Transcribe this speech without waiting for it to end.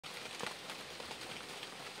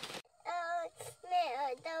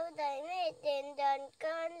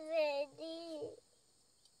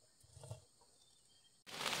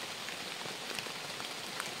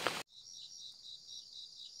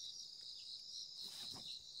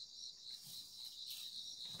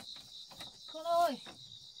ơi.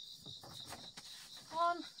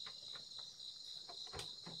 Con.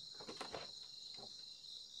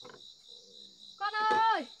 Con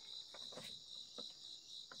ơi.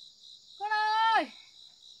 Con ơi.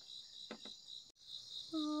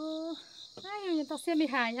 Ai người ta xem bị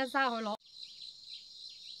hại ra sao rồi nó.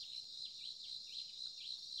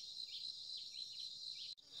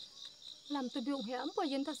 Làm từ biụng hẻm của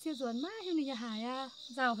dân ta siêu ruột má hay người hại à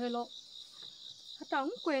rào hơi lộ. Trống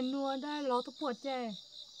quyền nua đây ló tôi buột chè.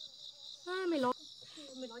 Mày ló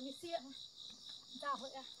như xịa. Rào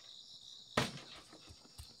hơi à.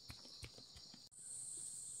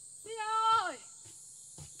 Đi ơi.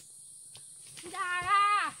 Đi dài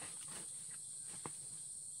à.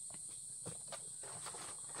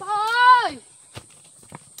 Bà ơi.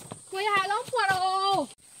 Người hại lắm buột rồi.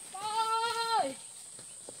 Bà ơi.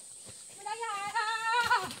 Người đang hại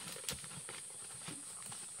à.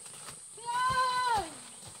 Đi ơi.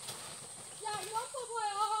 Hại lắm buột rồi.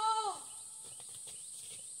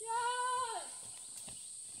 Đi ơi.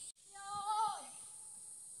 Đi ơi.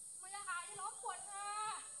 Người đang hại lắm buột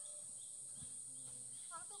à.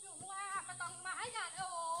 Thằng tôi biểu mua mà tầng mãi nhà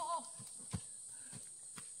đâu.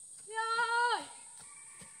 Đi ơi.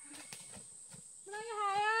 Mình đang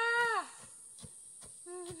hại à.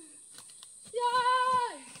 Đi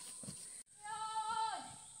ơi. Đi ơi.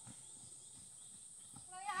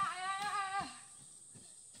 Mình đang hại à.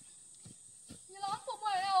 Đi lắm không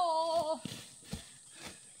mày đâu.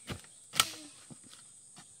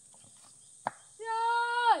 Đi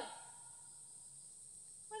ơi.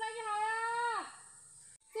 Mình đang hại à.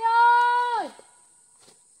 Đi ơi.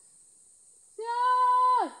 Đi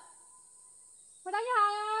ơi. Mình đang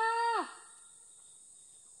hại à.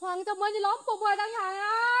 Hoàng tao mới đi lắm không mày đang hại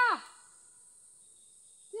à.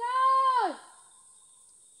 Đi ơi.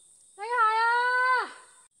 Đang hại à.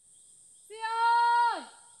 Đi ơi.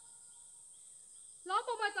 Lắm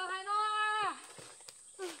không mày sợ hại nó à.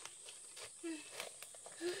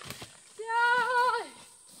 Đi ơi.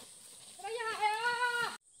 Đang hại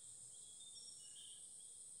à.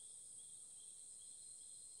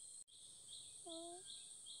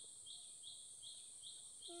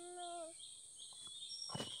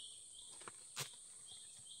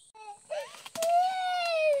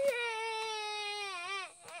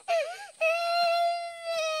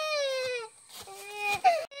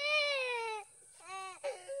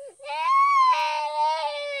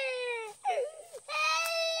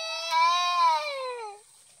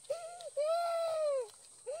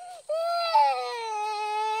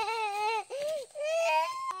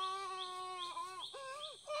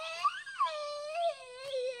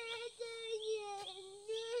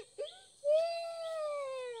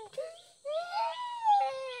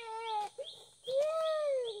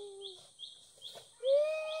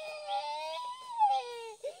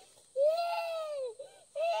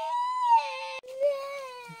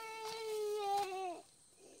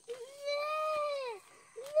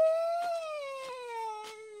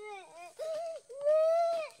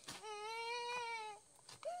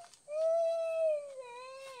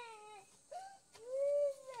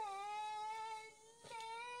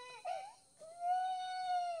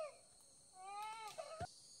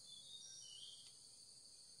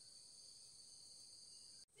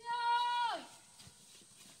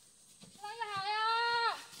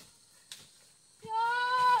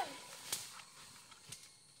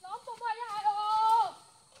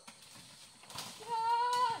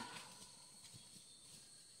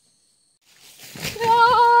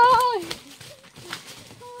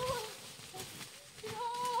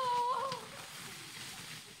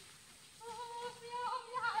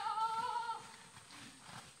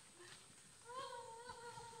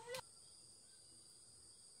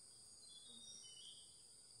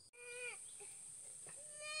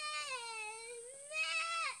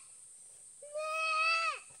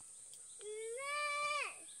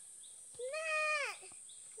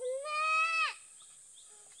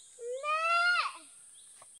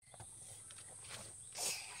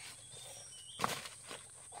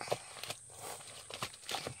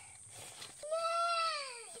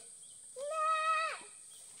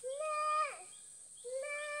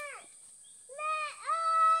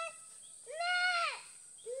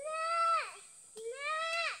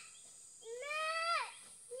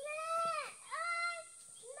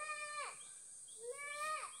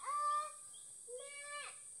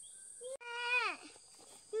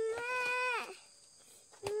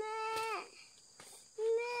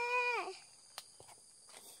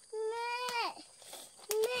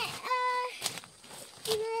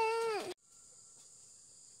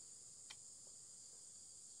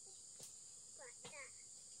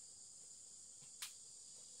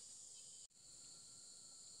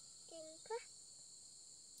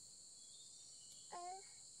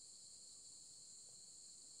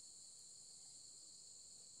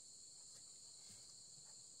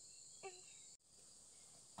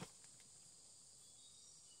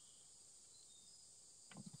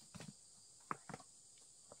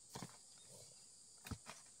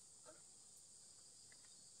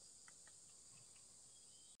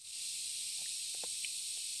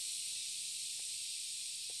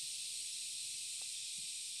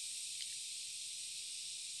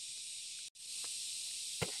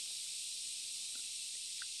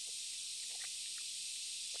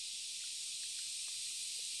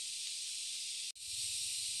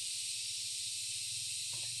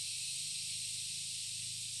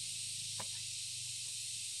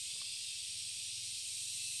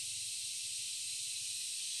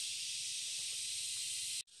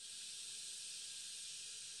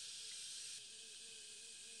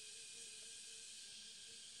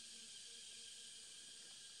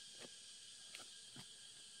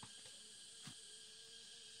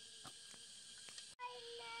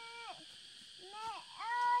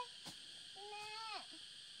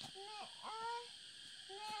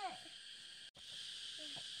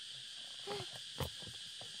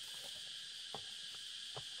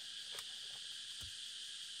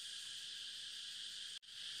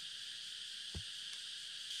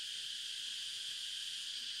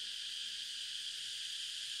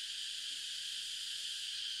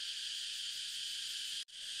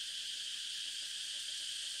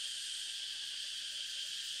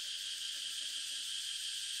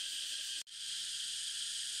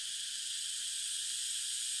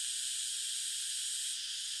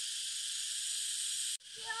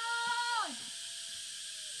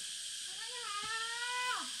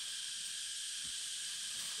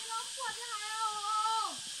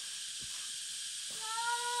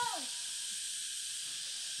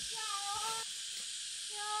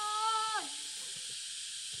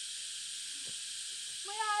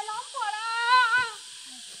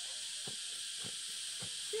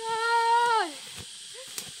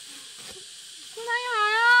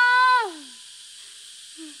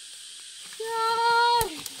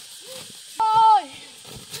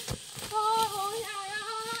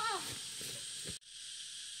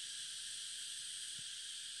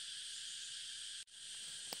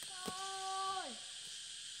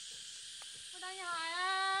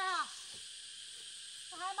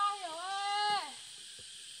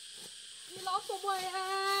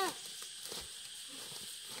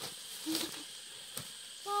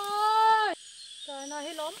 Trời này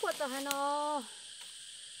hay lóm quật rồi hay nó.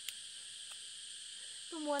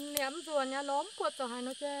 Tôi muốn ném ruột nha, lóm quật rồi hay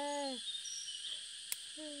nó chê.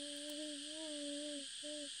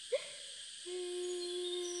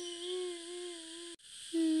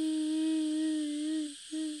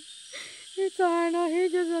 Trời nó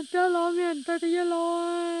hít cho giật cho lo miền ta thì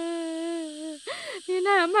lo. Như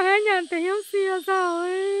này mà hãy nhận thấy hiếu xìa sao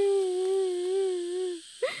ấy.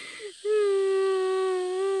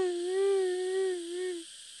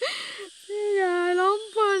 Dài lắm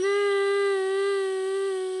phần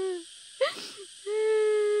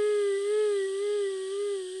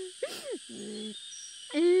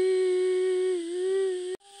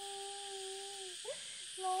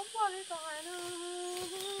lắm phần đi trời nữa.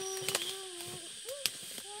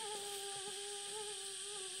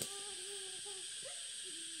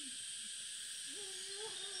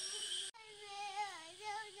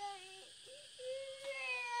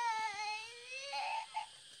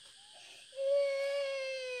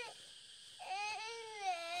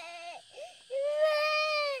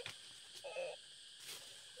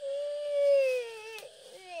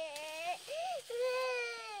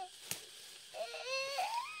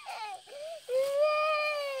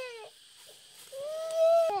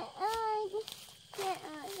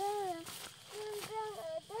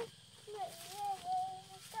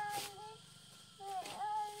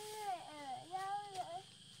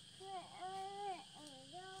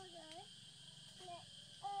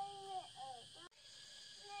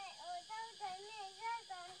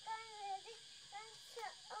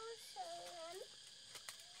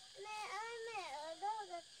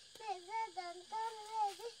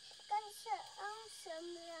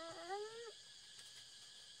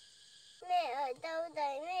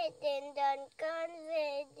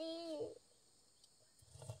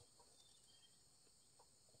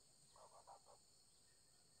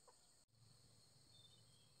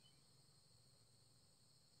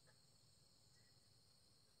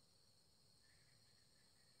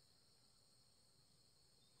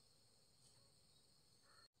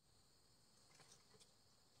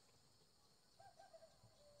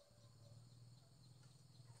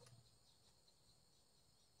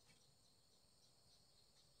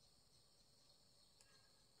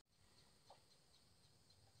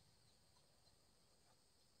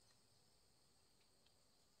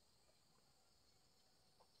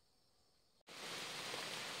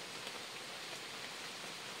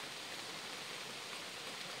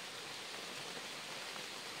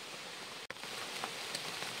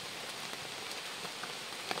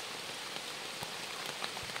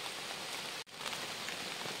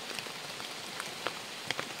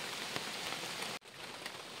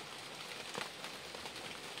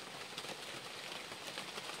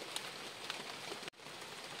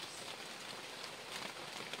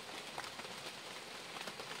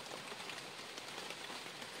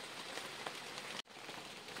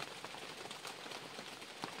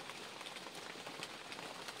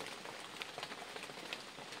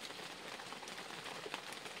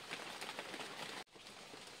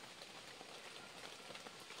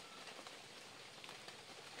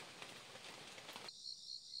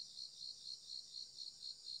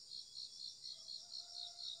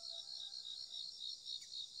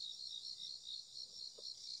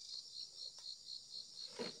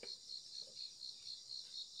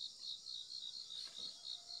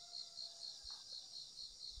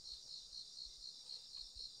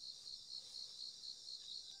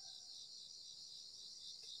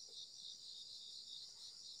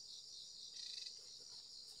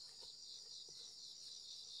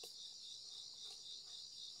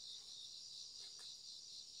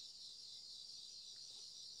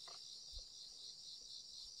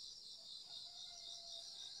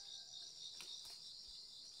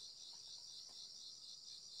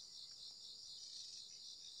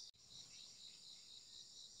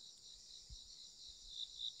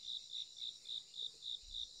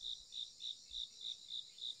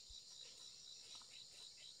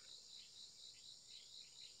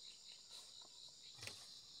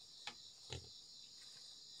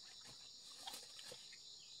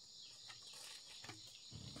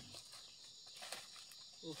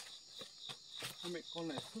 Ừ. Hai mẹ con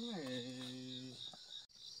này suốt ngày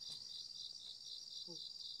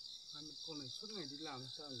hai mẹ con này suốt ngày đi làm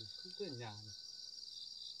sao nhỉ? Không có ở nhà nhỉ?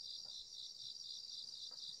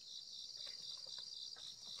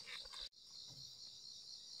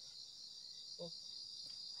 Ô,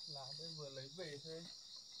 lá đây vừa lấy về thôi,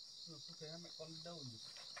 mà không thấy hai mẹ con đi đâu nhỉ?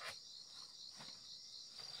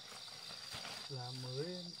 Lá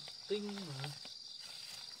mới tinh mà.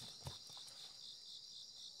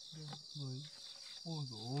 Đây, mới. Ôi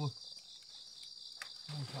dồi ôi,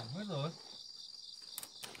 mùi hỏng hết rồi.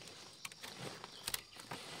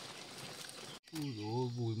 Ui dồi ôi,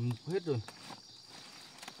 vùi mục hết rồi.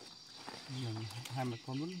 Nhưng mà hai mẹ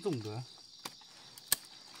con vẫn dùng được.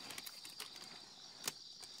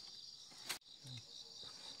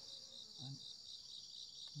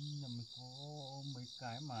 Nhà mình có mấy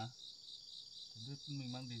cái mà không biết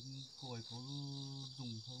mình mang đến cô ấy có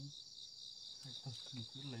dùng không? Hay thôi mình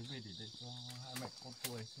cứ lấy về để cho hai mẹ con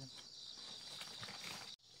cô ấy xem.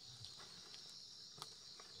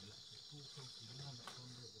 Thu không khí hai mẹ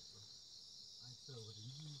con được rồi. Ai sờ vào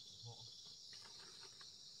đến của họ.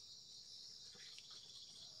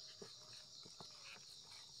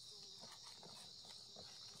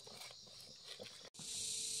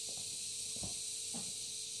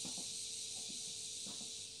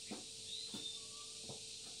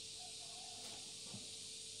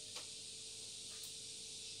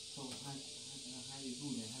 Sau hai cái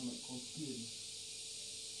đùi này hai mẹ con kia này.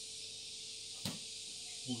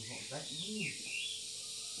 Mùi họ rách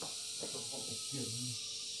cho họ phải kiềm đi.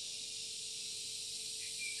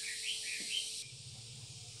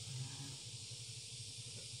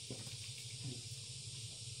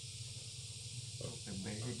 Phải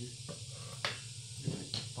bé lên đi để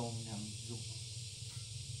to nhằm dùng.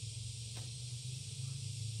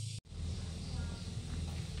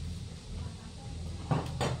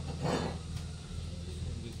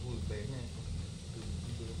 Bị mùi bé này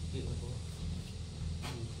từ kia thôi.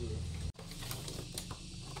 Mùi dừa.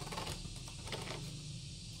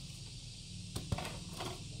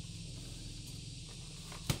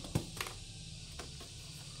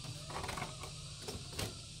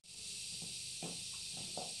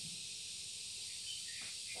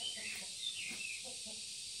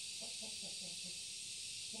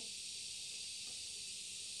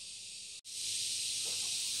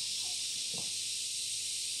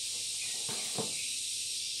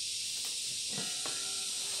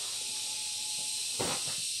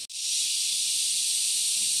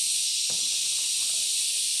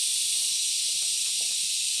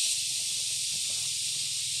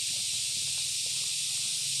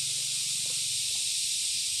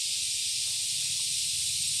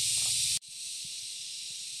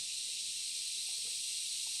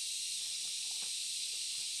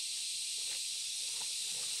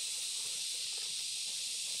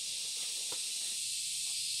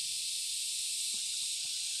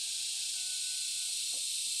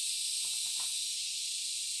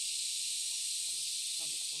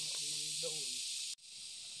 Đâu rồi?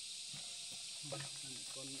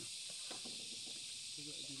 Con cứ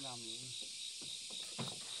vậy đi làm rồi.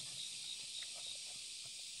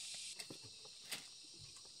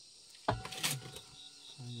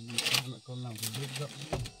 Hai mẹ con làm cái bếp rộng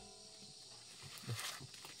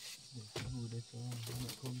để cái ngồi đây cho hai mẹ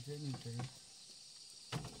con dễ nhìn thấy.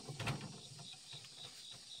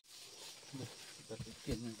 Đây, đặt cái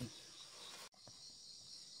tiền này.